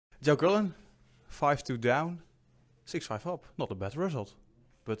Joe Cullen, 5-2 down, 6-5 up. Not a bad result,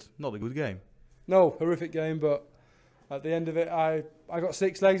 but not a good game. No, horrific game, but at the end of it, I got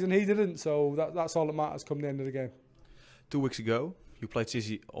 6 legs and he didn't, so that's all that matters come the end of the game. 2 weeks ago, you played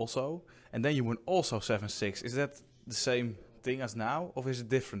Chizzy also, and then you won also 7-6. Is that the same thing as now, or is it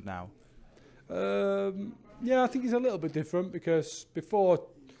different now? Yeah, I think it's a little bit different because before,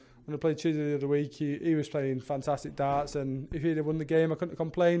 when I played Chizzy the other week, he was playing fantastic darts, and if he'd have won the game, I couldn't have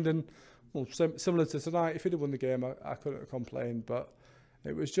complained. And well, similar to tonight, if he'd have won the game, I couldn't have complained. But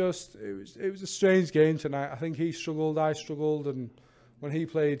it was a strange game tonight. I think he struggled, I struggled, and when he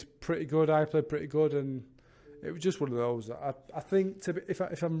played pretty good, I played pretty good, and it was just one of those. I think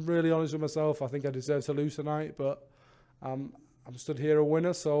if I'm really honest with myself, I think I deserve to lose tonight, but I'm stood here a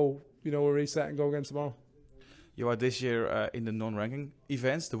winner, so we'll reset and go again tomorrow. You are this year in the non-ranking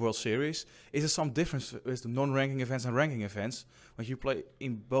events, the World Series. Is there some difference with the non-ranking events and ranking events? When you play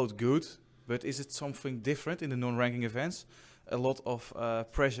in both good, but is it something different in the non-ranking events? A lot of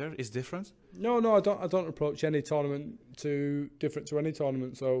pressure is different? No, I don't approach any tournament different to any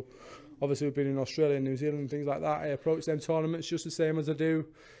tournament. So obviously we've been in Australia and New Zealand and things like that. I approach them tournaments just the same as I do,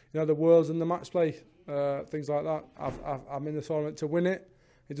 the Worlds and the match play, things like that. I'm in the tournament to win it.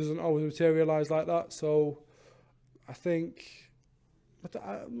 It doesn't always materialise like that. So I think, I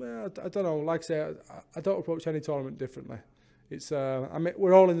don't know, like I say, I don't approach any tournament differently.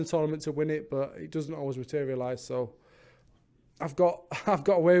 We're all in the tournament to win it, but it doesn't always materialise. So I've got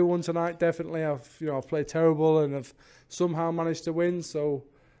away with one tonight, definitely. I've played terrible and I've somehow managed to win. So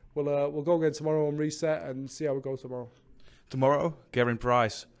we'll go again tomorrow and reset and see how we go tomorrow. Tomorrow, Gavin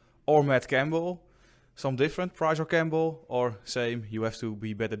Price or Matt Campbell. Some different, Price or Campbell, or same, you have to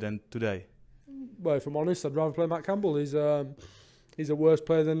be better than today? Well, if I'm honest, I'd rather play Matt Campbell. He's a worse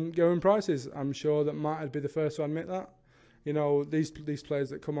player than Gavin Price is. I'm sure that Matt would be the first to admit that. These players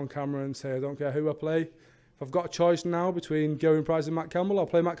that come on camera and say, I don't care who I play. If I've got a choice now between Gavin Price and Matt Campbell, I'll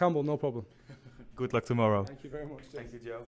play Matt Campbell, no problem. Good luck tomorrow. Thank you very much. Thank you, Joe.